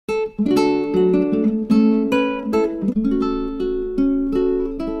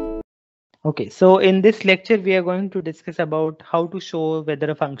Okay, so in this lecture, we are going to discuss about how to show whether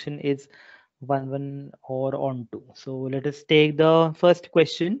a function is 1, 1 or onto. So let us take the first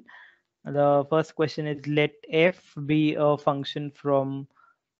question. The first question is, let f be a function from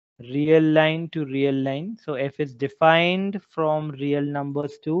real line to real line. So f is defined from real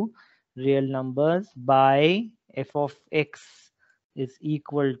numbers to real numbers by f of x is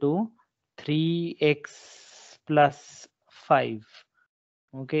equal to 3x plus 5.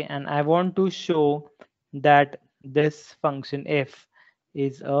 Okay, and I want to show that this function f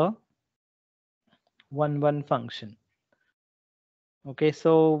is a 1, 1 function. Okay,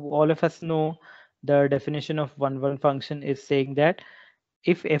 so all of us know the definition of 1, 1 function is saying that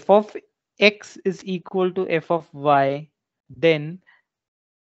if f of x is equal to f of y, then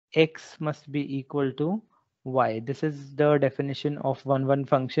x must be equal to y. This is the definition of 1, 1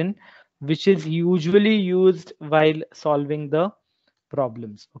 function, which is usually used while solving the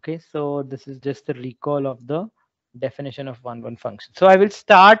problems. Okay, so this is just a recall of the definition of 1, 1 function. So I will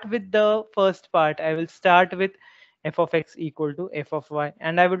start with the first part. I will start with f of x equal to f of y,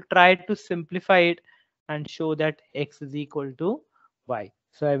 and I will try to simplify it and show that x is equal to y.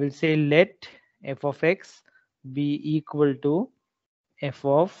 So I will say let f of x be equal to f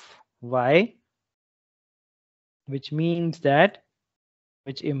of y, which means that,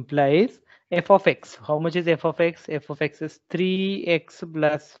 which implies f of x. How much is f of x? F of x is 3x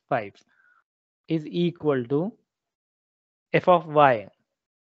plus 5 is equal to f of y.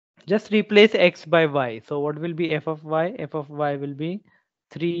 Just replace x by y. So what will be f of y? F of y will be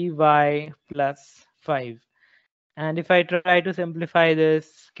 3y plus 5. And if I try to simplify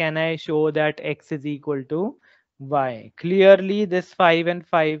this, can I show that x is equal to y? Clearly, this 5 and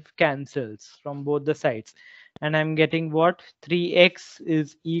 5 cancels from both the sides. And I'm getting what? 3x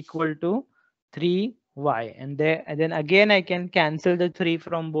is equal to 3y. And then again, I can cancel the 3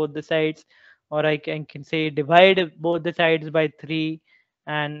 from both the sides. Or I can say divide both the sides by 3.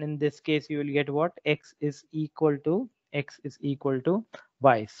 And in this case, you will get what? X is equal to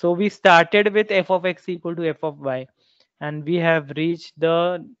y. So we started with f of x equal to f of y, and we have reached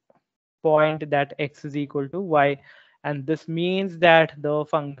the point that x is equal to y, and this means that the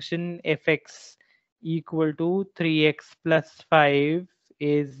function fx equal to 3x plus 5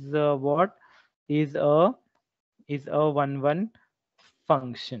 is what? Is a 1, 1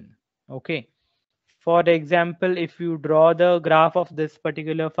 function. Okay. For example, if you draw the graph of this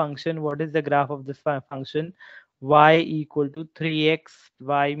particular function, what is the graph of this function? Y equal to 3x,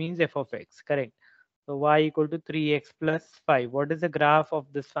 y means f of x, correct? So y equal to 3x plus 5. What is the graph of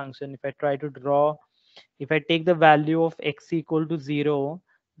this function? If I try to draw, if I take the value of x equal to 0,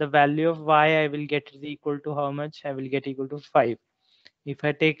 the value of y I will get is equal to how much? I will get equal to 5. If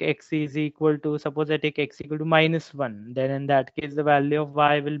I take x is equal to, suppose I take x equal to -1, then in that case the value of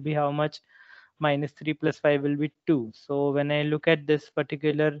y will be how much? -3 plus 5 will be 2. So when I look at this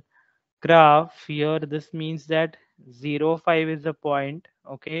particular graph here, this means that 0, 5 is the point.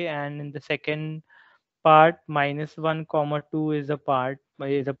 Okay, and in the second part, -1 comma 2 is a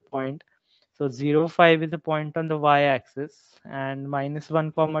point. So 0, 5 is a point on the y-axis, and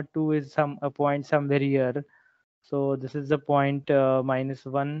 -1 comma 2 is a point somewhere here. So this is the point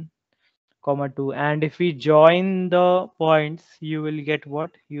 -1 comma 2, and if we join the points, you will get what?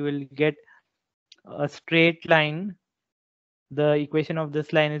 You will get a straight line. The equation of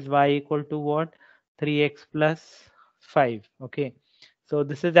this line is y equal to what? 3x plus 5. Okay, so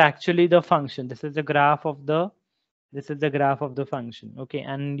this is actually the function. This is the graph of the function. Okay,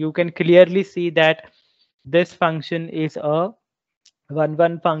 and you can clearly see that this function is a 1,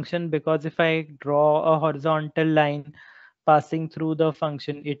 1 function, because if I draw a horizontal line passing through the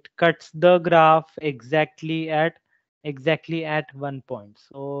function, it cuts the graph exactly at 1 point.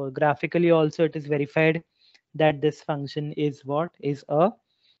 So graphically also it is verified that this function is what? Is a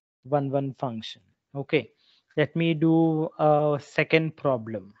 1, 1 function. Okay, let me do a second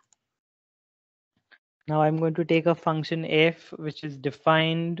problem. Now I'm going to take a function f which is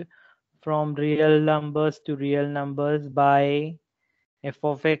defined from real numbers to real numbers by f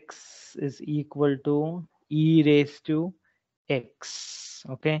of x is equal to e raised to x.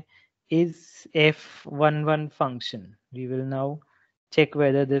 Okay, is f 1, 1 function? We will now check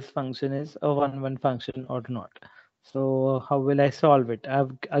whether this function is a 1, 1 function or not. So how will I solve it?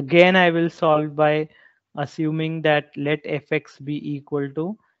 Again, I will solve by assuming that let fx be equal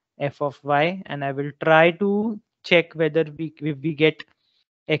to f of y, and I will try to check whether if we get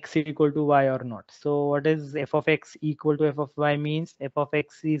x equal to y or not. So what is f of x equal to f of y means? F of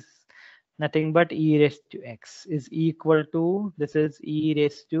x is nothing but e raised to x is equal to, this is e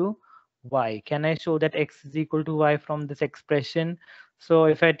raised to y. Can I show that x is equal to y from this expression? So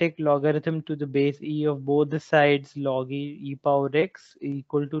if I take logarithm to the base e of both the sides, log e power x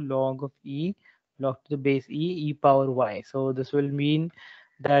equal to log of e, log to the base e power y. So this will mean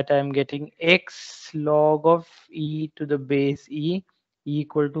that I'm getting x log of e to the base e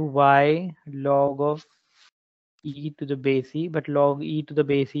equal to y log of e to the base e, but log e to the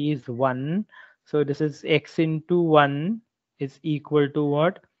base e is 1. So this is x into 1 is equal to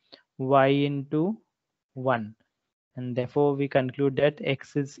what? Y into 1. And therefore we conclude that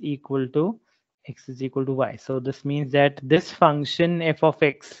x is equal to y. So this means that this function f of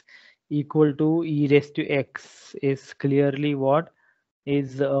x equal to e raised to x is clearly what?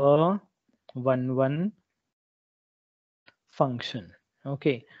 Is a 1 function.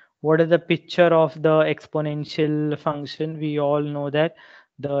 Okay, what is the picture of the exponential function? We all know that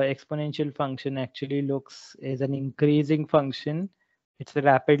the exponential function actually looks as an increasing function. It's a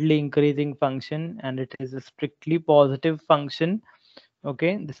rapidly increasing function and it is a strictly positive function.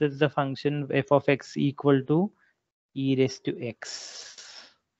 Okay, this is the function f of x equal to e raised to x,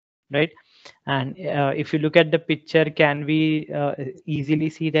 right? And if you look at the picture, can we easily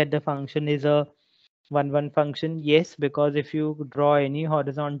see that the function is a 1 function? Yes, because if you draw any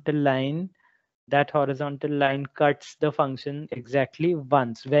horizontal line, that horizontal line cuts the function exactly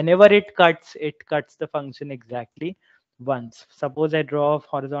once. Whenever it cuts the function exactly once. Suppose I draw a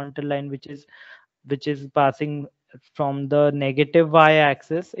horizontal line which is passing from the negative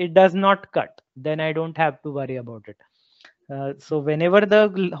y-axis, it does not cut. Then I don't have to worry about it. So whenever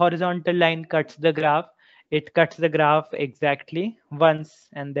the horizontal line cuts the graph, it cuts the graph exactly once,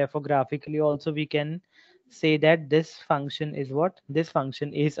 and therefore graphically also we can say that this function is what? This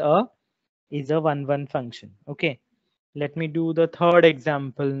function is a 1 function. Okay, let me do the third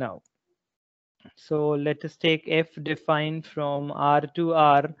example now. So let us take f defined from R to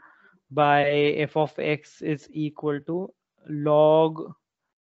R by f of x is equal to log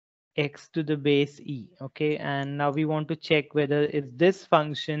x to the base e. Okay, and now we want to check whether is this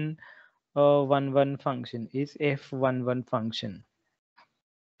function a 1 function, is f 1 function.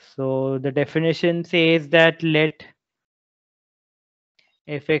 So the definition says that let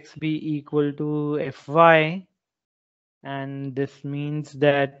fx be equal to fy, and this means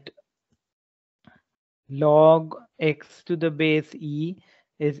that log x to the base e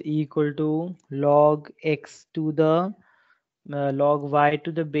is equal to log x to the log y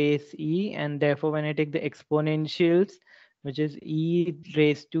to the base e, and therefore when I take the exponentials, which is e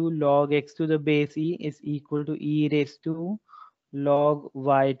raised to log x to the base e is equal to e raised to log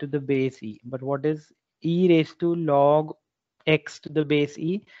y to the base e. But what is e raised to log x to the base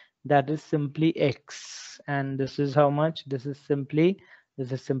e? That is simply x, and this is how much? This is simply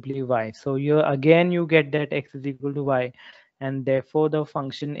y. So you again you get that x is equal to y, and therefore the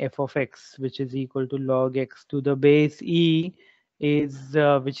function f of x, which is equal to log x to the base e, is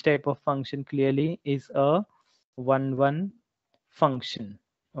which type of function? Clearly is a 1 function.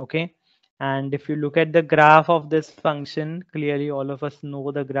 Okay, and if you look at the graph of this function, clearly all of us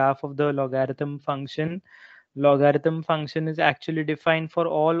know the graph of the logarithm function. Logarithm function is actually defined for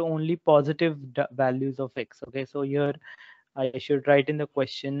all only positive values of x. Okay, so here I should write in the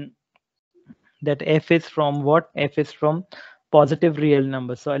question that f is from what? F is from positive real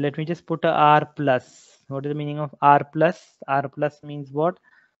numbers. So let me just put a r plus. What is the meaning of r plus? R plus means what?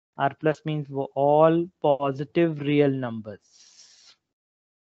 R plus means all positive real numbers.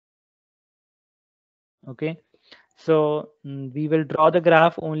 Okay, so we will draw the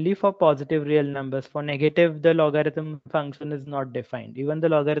graph only for positive real numbers. For negative, the logarithm function is not defined. Even the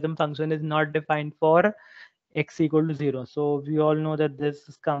logarithm function is not defined for x equal to 0. So we all know that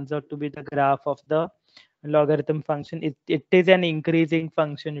this comes out to be the graph of the logarithm function. It is an increasing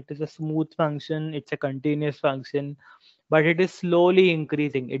function. It is a smooth function. It's a continuous function, but it is slowly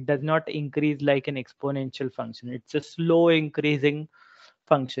increasing. It does not increase like an exponential function. It's a slow increasing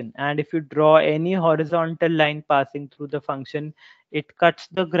function. And if you draw any horizontal line passing through the function, it cuts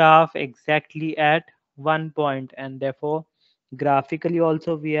the graph exactly at 1 point, and therefore graphically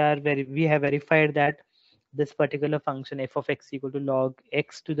also we have verified that this particular function f of x equal to log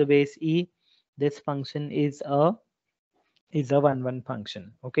x to the base e, this function is a 1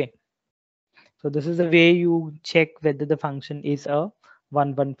 function. Okay, so this is the way you check whether the function is a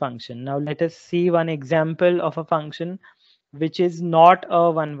 1 function. Now let us see one example of a function which is not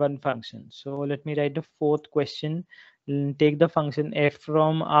a 1 function. So let me write the fourth question. Take the function f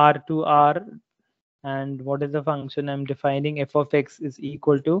from R to R, and what is the function I'm defining? F of x is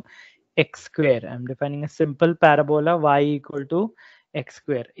equal to x square. I'm defining a simple parabola y equal to x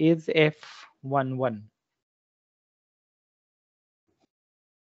square. Is f 1?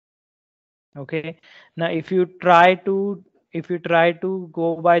 Okay, now if you try to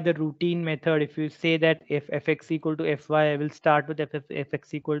go by the routine method, if you say that if fx equal to fy, I will start with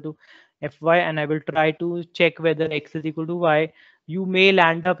fx equal to fy, and I will try to check whether x is equal to y, you may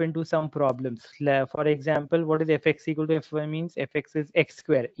land up into some problems. For example, what is fx equal to fy means? Fx is x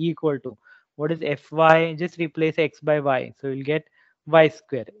square equal to, what is fy? Just replace x by y, so you'll get y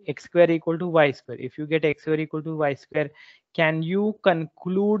square. X square equal to y square. If you get x square equal to y square, can you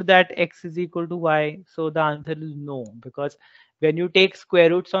conclude that x is equal to y? So the answer is no, because when you take square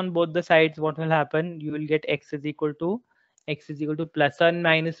roots on both the sides, what will happen? You will get x is equal to plus or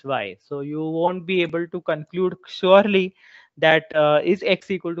minus y. So you won't be able to conclude surely that is x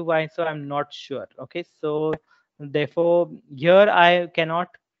equal to y. So I'm not sure. Okay, so therefore here I cannot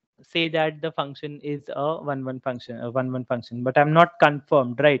say that the function is a one-one function, but I'm not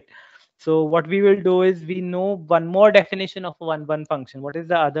confirmed, right? So what we will do is, we know one more definition of a one-one function. What is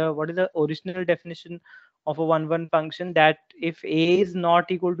the original definition of a one-one function? That if a is not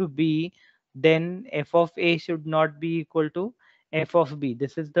equal to b, then f of a should not be equal to f of b.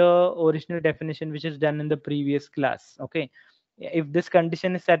 This is the original definition which is done in the previous class. Okay. If this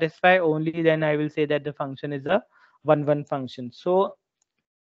condition is satisfied, only then I will say that the function is a one-one function. So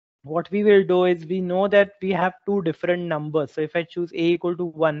what we will do is, we know that we have two different numbers. So if I choose a equal to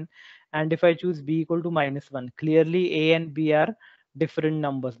 1 and if I choose b equal to minus 1, clearly a and b are different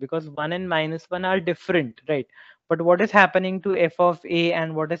numbers, because 1 and minus 1 are different, right? But what is happening to f of a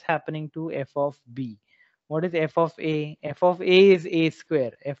and what is happening to f of b? What is f of a? F of a is a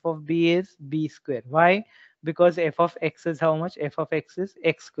square, f of b is b square. Why? Because f of x is how much? F of x is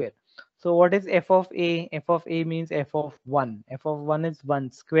x square. So what is f of a? F of a means f of 1. F of 1 is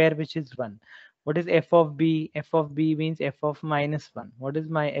 1 square, which is 1. What is f of b? F of b means f of minus 1. What is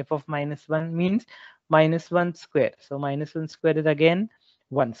my f of minus 1 means? Minus 1 square. So minus 1 square is again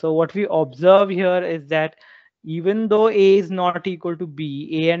 1. So what we observe here is that even though a is not equal to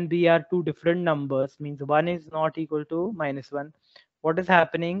b, a and b are two different numbers, means 1 is not equal to minus 1. What is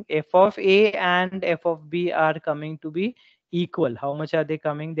happening? F of a and f of b are coming to be equal. How much are they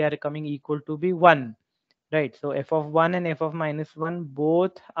coming? They are coming equal to be 1, right? So f of 1 and f of minus 1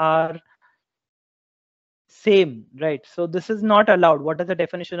 both are same, right? So this is not allowed. What is the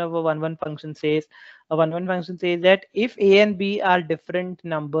definition of a one-one function says? A one-one function says that if a and b are different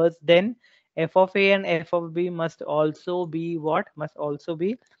numbers, then f of a and f of b must also be what? Must also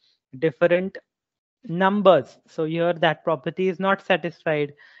be different numbers. So here that property is not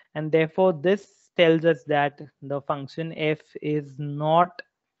satisfied, and therefore this tells us that the function f is not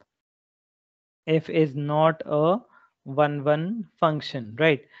a one-one function,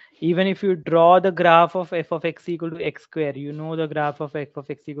 right? Even if you draw the graph of f of x equal to x square, you know the graph of f of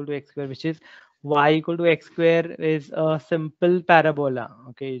x equal to x square, which is y equal to x square, is a simple parabola.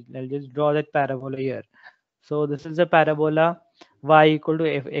 Okay, I'll just draw that parabola here. So this is a parabola, y equal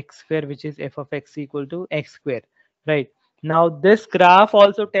to x square, which is f of x equal to x square, right? Now this graph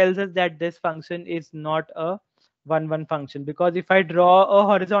also tells us that this function is not a one-one function, because if I draw a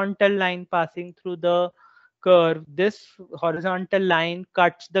horizontal line passing through the curve, this horizontal line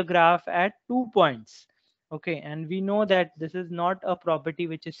cuts the graph at 2 points. Okay, and we know that this is not a property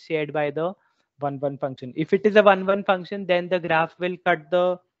which is shared by the one-one function. If it is a one-one function, then the graph will cut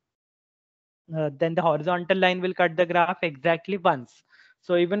then the horizontal line will cut the graph exactly once.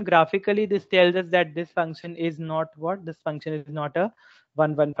 So even graphically, this tells us that this function is not what? This function is not a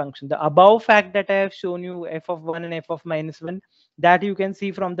one-one function. The above fact that I have shown you, f of 1 and f of minus 1, that you can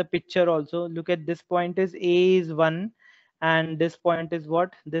see from the picture also. Look at this point is a is 1 and this point is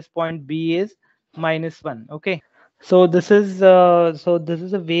what? This point b is minus 1. Okay. So this is a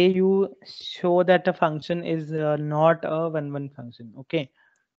way you show that a function is not a one-one function. Okay.